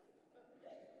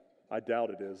 I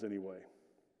doubt it is anyway.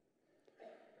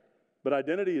 But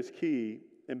identity is key,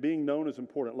 and being known is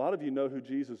important. A lot of you know who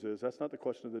Jesus is. That's not the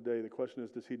question of the day. The question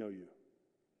is, does he know you?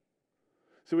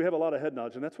 So we have a lot of head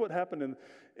nods, and that's what happened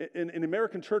in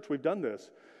American church. We've done this.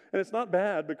 And it's not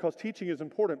bad because teaching is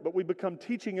important, but we become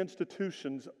teaching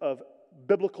institutions of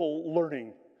biblical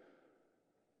learning.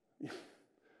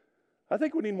 I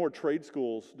think we need more trade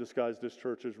schools disguised as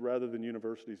churches rather than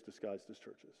universities disguised as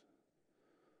churches.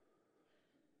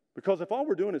 Because if all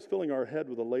we're doing is filling our head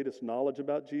with the latest knowledge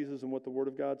about Jesus and what the Word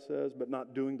of God says, but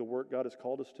not doing the work God has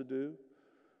called us to do,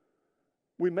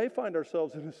 we may find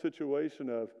ourselves in a situation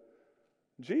of,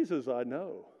 Jesus I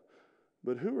know,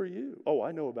 but who are you? Oh,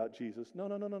 I know about Jesus. No.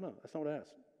 That's not what I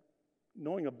asked.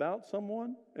 Knowing about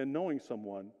someone and knowing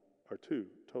someone are two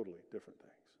totally different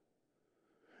things.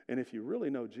 And if you really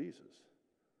know Jesus,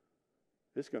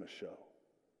 it's going to show.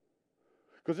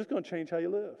 Because it's going to change how you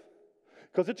live.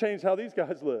 Because it changed how these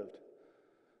guys lived.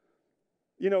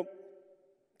 You know,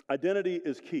 identity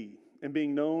is key, and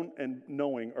being known and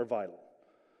knowing are vital.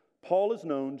 Paul is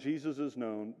known, Jesus is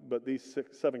known, but these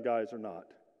 7 guys are not.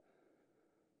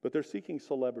 But they're seeking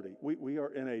celebrity. We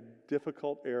are in a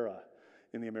difficult era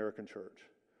in the American church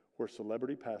where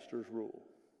celebrity pastors rule.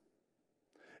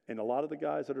 And a lot of the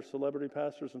guys that are celebrity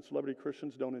pastors and celebrity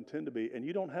Christians don't intend to be. And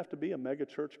you don't have to be a mega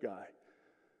church guy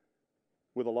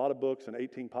with a lot of books and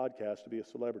 18 podcasts to be a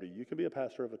celebrity. You can be a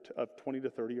pastor of 20 to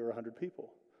 30 or 100 people.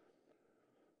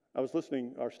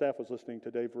 Our staff was listening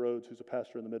to Dave Rhodes, who's a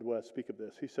pastor in the Midwest, speak of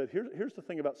this. He said, here's the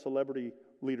thing about celebrity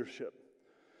leadership.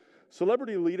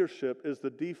 Celebrity leadership is the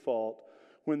default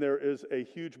when there is a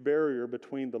huge barrier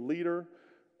between the leader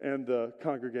and the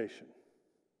congregation.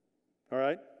 All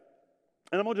right?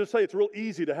 And I'm going to just say it's real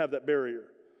easy to have that barrier.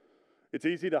 It's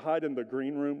easy to hide in the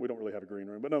green room. We don't really have a green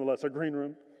room, but nonetheless, a green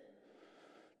room.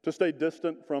 To stay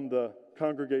distant from the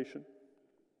congregation.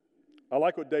 I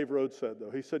like what Dave Rhodes said,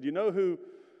 though. He said, you know who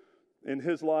in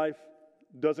his life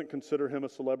doesn't consider him a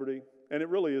celebrity? And it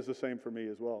really is the same for me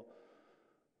as well.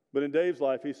 But in Dave's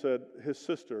life, he said his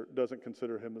sister doesn't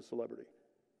consider him a celebrity.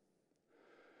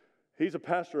 He's a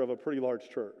pastor of a pretty large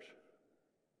church.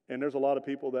 And there's a lot of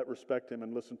people that respect him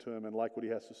and listen to him and like what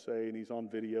he has to say. And he's on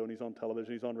video and he's on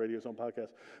television, he's on radio, he's on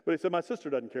podcasts. But he said, my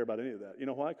sister doesn't care about any of that. You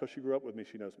know why? Because she grew up with me,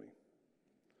 she knows me.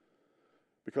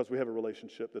 Because we have a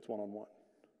relationship that's one-on-one.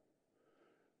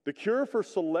 The cure for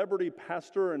celebrity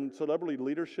pastor and celebrity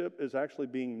leadership is actually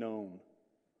being known.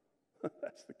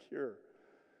 That's the cure.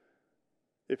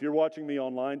 If you're watching me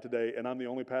online today and I'm the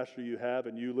only pastor you have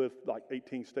and you live like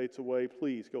 18 states away,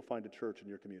 please go find a church in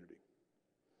your community.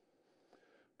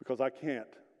 Because I can't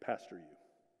pastor you.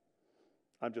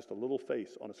 I'm just a little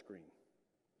face on a screen.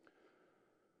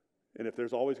 And if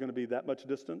there's always going to be that much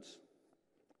distance,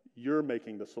 you're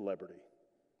making the celebrity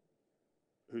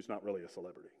who's not really a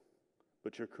celebrity,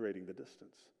 but you're creating the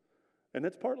distance. And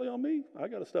it's partly on me. I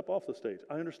got to step off the stage.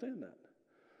 I understand that.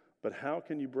 But how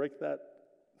can you break that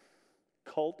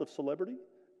cult of celebrity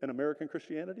in American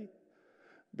Christianity?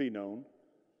 Be known.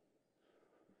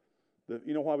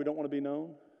 You know why we don't want to be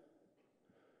known?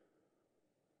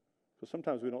 Because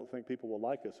sometimes we don't think people will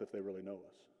like us if they really know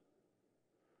us.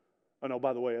 Oh no,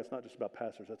 by the way, that's not just about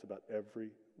pastors, that's about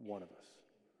every one of us.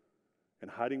 And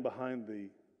hiding behind the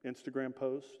Instagram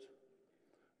post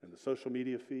and the social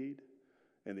media feed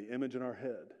and the image in our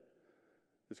head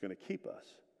is going to keep us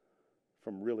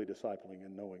from really discipling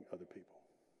and knowing other people.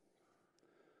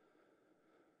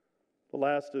 The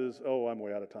last is, I'm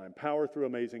way out of time. Power through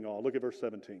amazing awe. Look at verse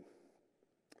 17.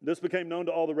 This became known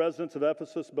to all the residents of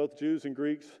Ephesus, both Jews and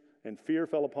Greeks, and fear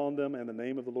fell upon them, and the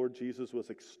name of the Lord Jesus was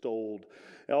extolled.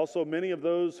 Also, many of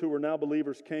those who were now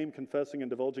believers came confessing and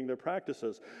divulging their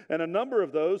practices. And a number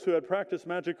of those who had practiced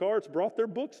magic arts brought their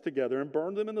books together and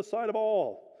burned them in the sight of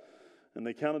all. And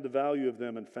they counted the value of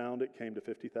them and found it came to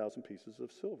 50,000 pieces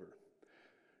of silver.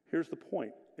 Here's the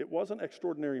point. It wasn't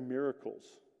extraordinary miracles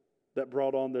that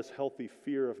brought on this healthy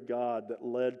fear of God that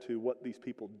led to what these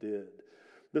people did.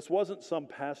 This wasn't some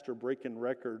pastor breaking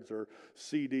records or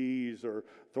CDs or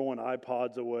throwing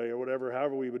iPods away or whatever,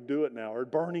 however we would do it now, or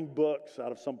burning books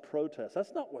out of some protest.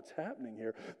 That's not what's happening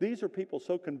here. These are people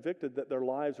so convicted that their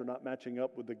lives are not matching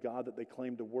up with the God that they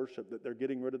claim to worship, that they're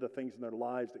getting rid of the things in their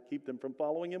lives that keep them from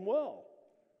following Him well.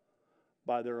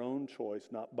 By their own choice,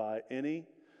 not by any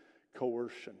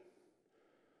coercion.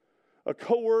 A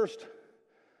coerced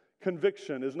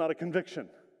conviction is not a conviction.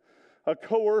 A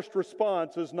coerced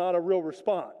response is not a real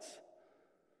response.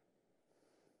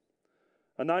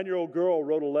 A 9-year-old girl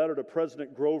wrote a letter to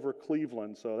President Grover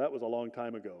Cleveland, so that was a long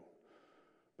time ago,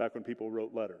 back when people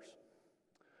wrote letters.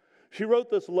 She wrote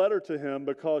this letter to him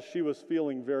because she was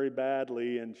feeling very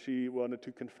badly and she wanted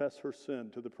to confess her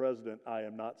sin to the president. I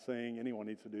am not saying anyone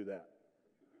needs to do that.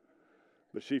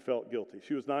 But she felt guilty.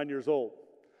 She was 9 years old.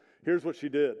 Here's what she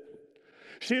did.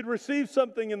 She had received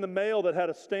something in the mail that had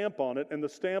a stamp on it, and the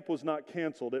stamp was not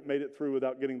canceled. It made it through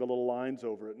without getting the little lines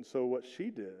over it. And so what she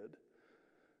did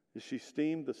is she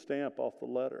steamed the stamp off the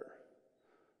letter.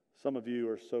 Some of you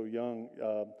are so young.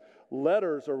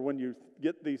 Letters are when you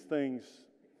get these things,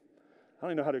 I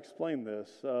don't even know how to explain this,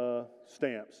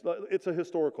 stamps. It's a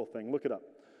historical thing. Look it up.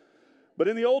 But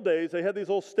in the old days, they had these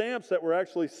old stamps that were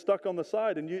actually stuck on the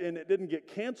side, and it didn't get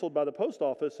canceled by the post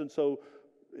office, and so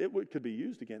it could be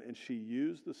used again. And she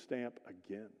used the stamp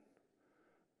again.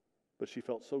 But she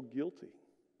felt so guilty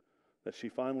that she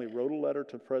finally wrote a letter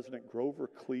to President Grover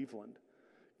Cleveland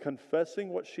confessing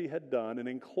what she had done and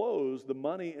enclosed the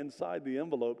money inside the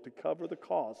envelope to cover the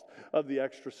cost of the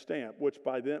extra stamp, which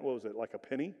by then, what was it, like a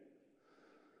penny?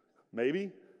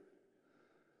 Maybe?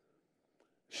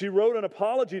 She wrote an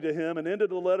apology to him and ended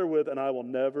the letter with, "And I will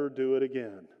never do it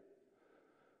again."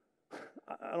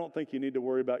 I don't think you need to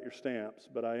worry about your stamps,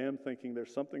 but I am thinking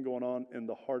there's something going on in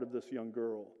the heart of this young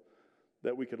girl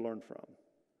that we could learn from.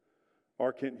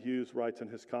 R. Kent Hughes writes in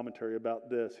his commentary about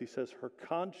this. He says, her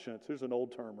conscience, here's an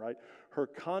old term, right? Her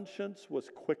conscience was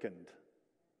quickened.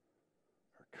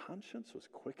 Her conscience was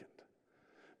quickened.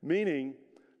 Meaning,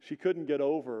 she couldn't get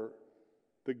over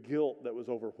the guilt that was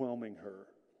overwhelming her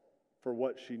for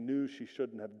what she knew she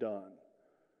shouldn't have done.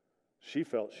 She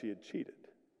felt she had cheated,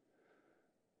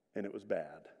 and it was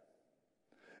bad.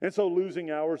 And so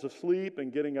losing hours of sleep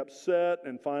and getting upset,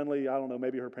 and finally, I don't know,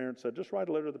 maybe her parents said, just write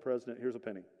a letter to the president, here's a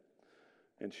penny.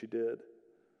 And she did.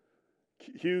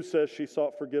 Hughes says she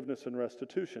sought forgiveness and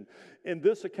restitution. In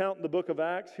this account in the book of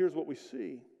Acts, here's what we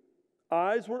see.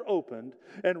 Eyes were opened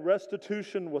and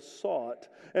restitution was sought,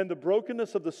 and the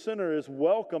brokenness of the sinner is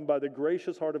welcomed by the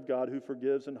gracious heart of God who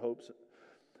forgives and hopes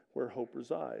where hope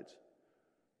resides.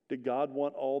 Did God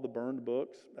want all the burned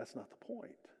books? That's not the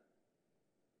point.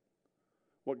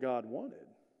 What God wanted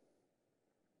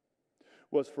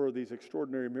was for these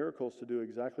extraordinary miracles to do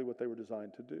exactly what they were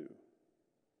designed to do.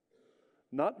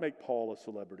 Not make Paul a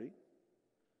celebrity,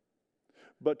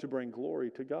 but to bring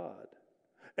glory to God.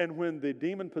 And when the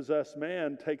demon-possessed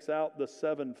man takes out the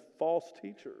 7 false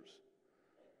teachers,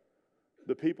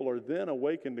 the people are then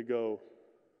awakened to go,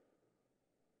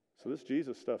 so this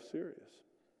Jesus stuff's serious.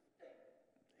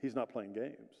 He's not playing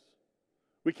games.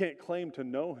 We can't claim to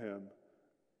know him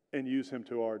and use him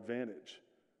to our advantage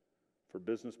for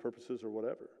business purposes or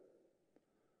whatever.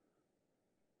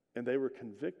 And they were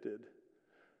convicted,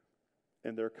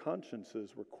 and their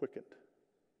consciences were quickened,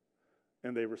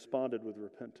 and they responded with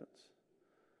repentance.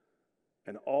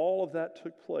 And all of that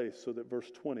took place so that verse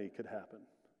 20 could happen.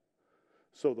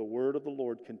 So the word of the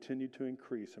Lord continued to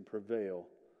increase and prevail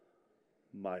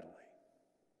mightily.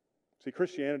 See,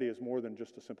 Christianity is more than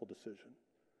just a simple decision.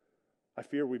 I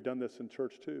fear we've done this in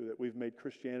church too, that we've made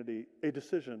Christianity a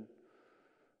decision.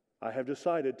 I have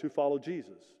decided to follow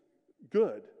Jesus.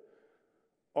 Good.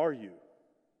 Are you?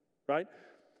 Right?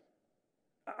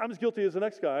 I'm as guilty as the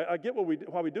next guy. I get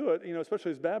why we do it,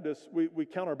 especially as Baptists. We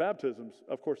count our baptisms.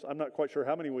 Of course, I'm not quite sure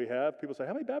how many we have. People say,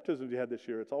 how many baptisms have you had this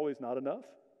year? It's always not enough.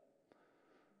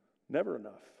 Never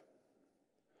enough.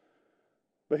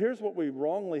 But here's what we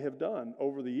wrongly have done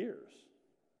over the years.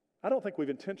 I don't think we've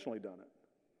intentionally done it.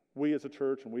 We as a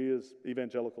church and we as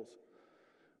evangelicals.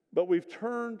 But we've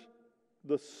turned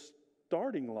the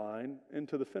starting line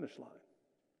into the finish line.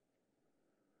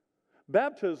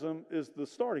 Baptism is the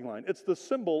starting line. It's the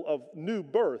symbol of new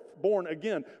birth, born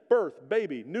again, birth,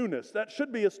 baby, newness. That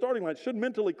should be a starting line. It should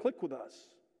mentally click with us.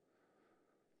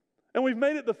 And we've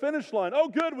made it the finish line. Oh,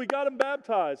 good, we got them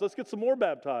baptized. Let's get some more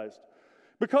baptized.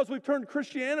 Because we've turned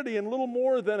Christianity in little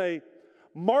more than a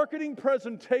marketing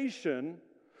presentation,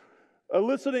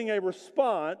 eliciting a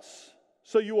response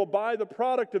so you will buy the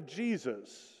product of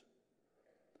Jesus.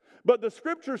 But the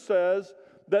Scripture says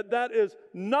that is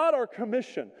not our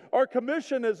commission. Our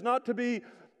commission is not to be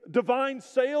divine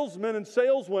salesmen and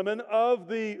saleswomen of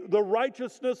the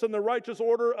righteousness and the righteous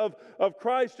order of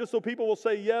Christ just so people will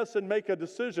say yes and make a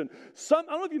decision. I don't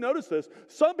know if you notice this,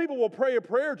 some people will pray a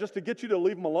prayer just to get you to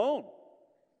leave them alone.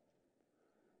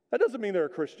 That doesn't mean they're a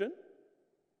Christian.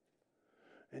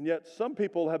 And yet some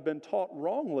people have been taught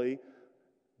wrongly,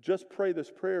 just pray this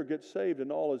prayer, get saved,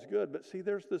 and all is good. But see,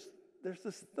 there's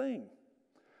this thing.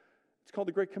 It's called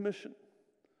the Great Commission.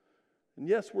 And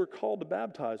yes, we're called to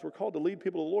baptize. We're called to lead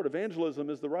people to the Lord. Evangelism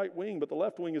is the right wing, but the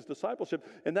left wing is discipleship.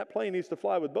 And that plane needs to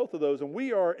fly with both of those. And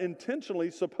we are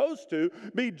intentionally supposed to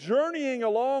be journeying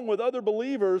along with other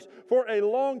believers for a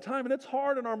long time. And it's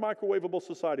hard in our microwavable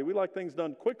society. We like things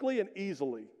done quickly and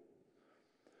easily.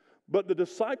 But the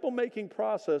disciple-making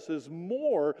process is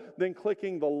more than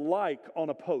clicking the like on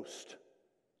a post.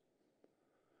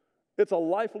 It's a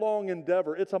lifelong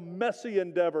endeavor. It's a messy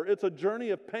endeavor. It's a journey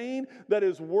of pain that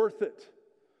is worth it.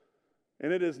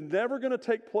 And it is never going to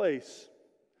take place.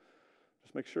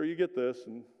 Just make sure you get this,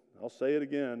 and I'll say it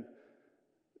again.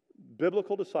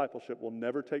 Biblical discipleship will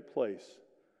never take place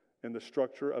in the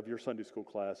structure of your Sunday school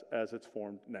class as it's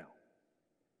formed now.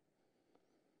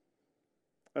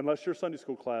 Unless your Sunday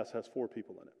school class has 4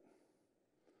 people in it.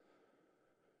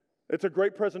 It's a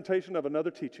great presentation of another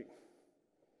teaching.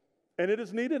 And it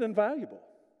is needed and valuable.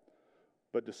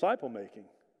 But disciple making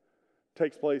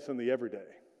takes place in the everyday.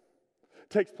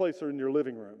 takes place in your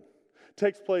living room,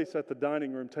 takes place at the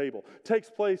dining room table, takes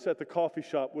place at the coffee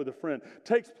shop with a friend,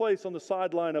 takes place on the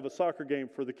sideline of a soccer game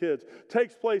for the kids,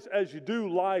 takes place as you do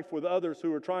life with others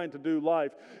who are trying to do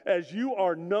life. As you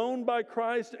are known by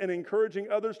Christ and encouraging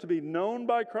others to be known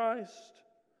by Christ,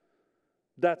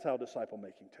 that's how disciple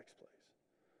making takes place.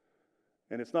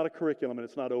 And it's not a curriculum, and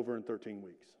it's not over in 13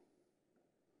 weeks.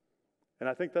 And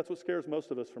I think that's what scares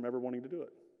most of us from ever wanting to do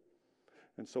it.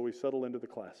 And so we settle into the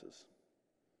classes,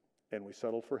 and we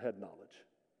settle for head knowledge,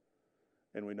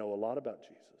 and we know a lot about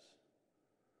Jesus.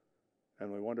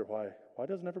 And we wonder why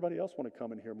doesn't everybody else want to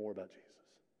come and hear more about Jesus?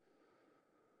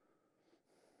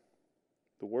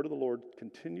 The word of the Lord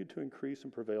continued to increase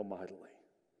and prevail mightily.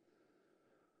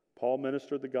 Paul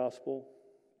ministered the gospel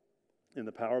in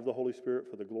the power of the Holy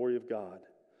Spirit for the glory of God.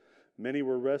 Many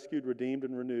were rescued, redeemed,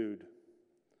 and renewed.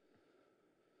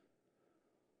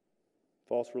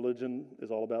 False religion is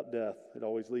all about death. It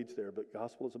always leads there, but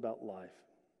gospel is about life.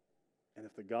 And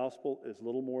if the gospel is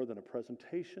little more than a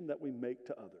presentation that we make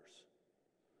to others,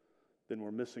 then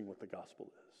we're missing what the gospel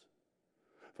is.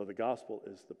 For the gospel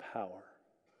is the power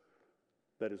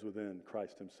that is within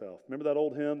Christ himself. Remember that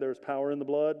old hymn, "There's power in the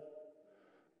blood"?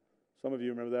 Some of you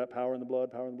remember that, power in the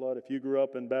blood, power in the blood. If you grew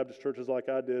up in Baptist churches like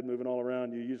I did, moving all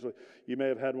around, you may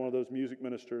have had one of those music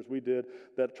ministers, we did,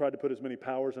 that tried to put as many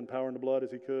powers and power in the blood as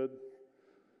he could.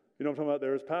 You know what I'm talking about?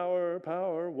 There is power,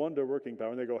 power, wonder-working power.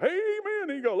 And they go, hey,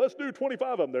 man, and you go, let's do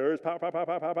 25 of them. There is power, power, power,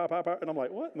 power, power, power, power. And I'm like,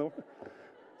 what? No.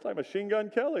 It's like Machine Gun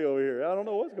Kelly over here. I don't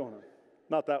know what's going on.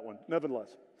 Not that one.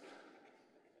 Nevertheless,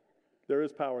 there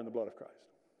is power in the blood of Christ.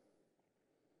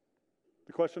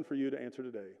 The question for you to answer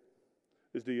today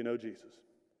is, do you know Jesus?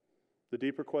 The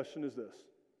deeper question is this: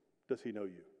 does he know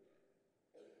you?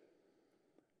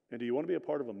 And do you want to be a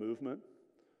part of a movement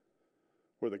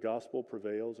where the gospel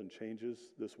prevails and changes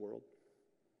this world?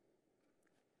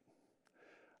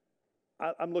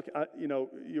 I'm looking,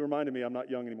 you reminded me I'm not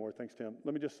young anymore. Thanks, Tim.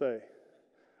 Let me just say,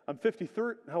 I'm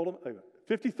 53. How old am I?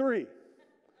 53. I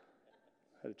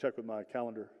had to check with my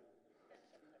calendar.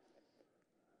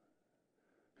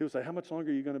 People say, how much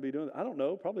longer are you going to be doing that? I don't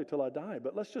know, probably till I die.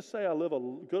 But let's just say I live a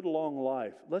good, long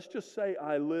life. Let's just say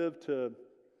I live to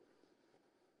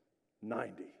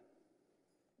 90.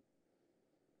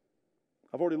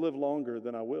 I've already lived longer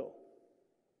than I will.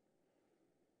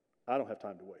 I don't have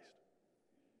time to waste.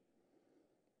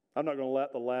 I'm not going to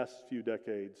let the last few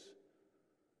decades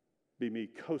be me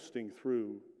coasting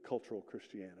through cultural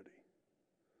Christianity.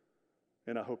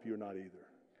 And I hope you're not either.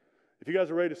 If you guys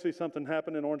are ready to see something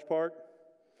happen in Orange Park,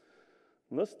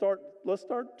 let's start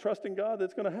trusting God that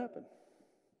it's going to happen.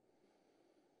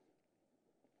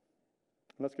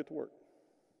 Let's get to work.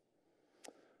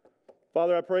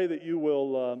 Father, I pray that you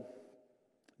will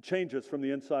change us from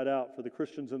the inside out. For the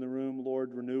Christians in the room,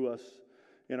 Lord, renew us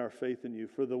in our faith in you.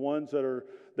 For the ones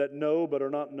that know but are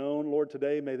not known, Lord,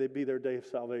 today may they be their day of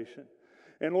salvation.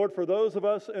 And Lord, for those of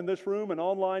us in this room and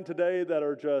online today that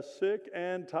are just sick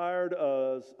and tired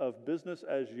of business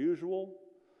as usual,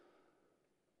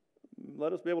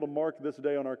 let us be able to mark this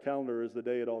day on our calendar as the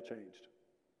day it all changed.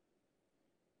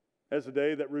 As the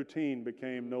day that routine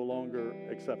became no longer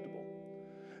acceptable.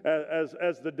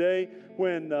 As the day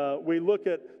when we look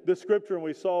at the scripture and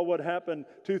we saw what happened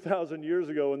 2,000 years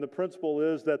ago, and the principle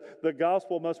is that the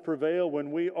gospel must prevail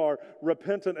when we are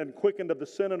repentant and quickened of the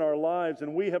sin in our lives,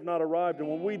 and we have not arrived. And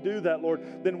when we do that, Lord,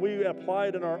 then we apply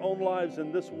it in our own lives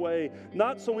in this way,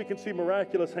 not so we can see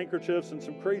miraculous handkerchiefs and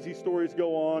some crazy stories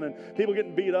go on and people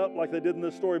getting beat up like they did in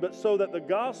this story, but so that the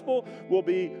gospel will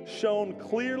be shown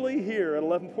clearly here at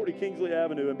 1140 Kingsley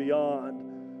Avenue and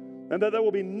beyond, and that there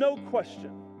will be no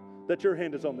question that your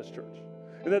hand is on this church.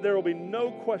 And that there will be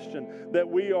no question that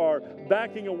we are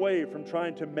backing away from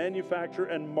trying to manufacture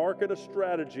and market a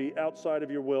strategy outside of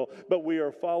your will, but we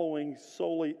are following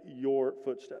solely your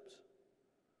footsteps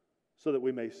so that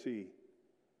we may see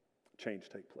change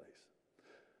take place.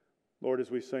 Lord,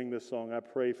 as we sing this song, I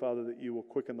pray, Father, that you will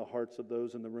quicken the hearts of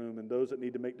those in the room, and those that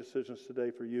need to make decisions today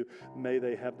for you, may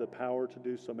they have the power to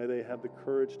do so. May they have the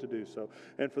courage to do so.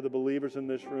 And for the believers in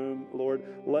this room, Lord,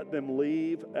 let them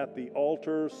leave at the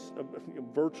altars,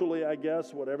 virtually, I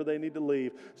guess, whatever they need to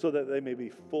leave, so that they may be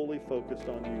fully focused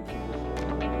on you.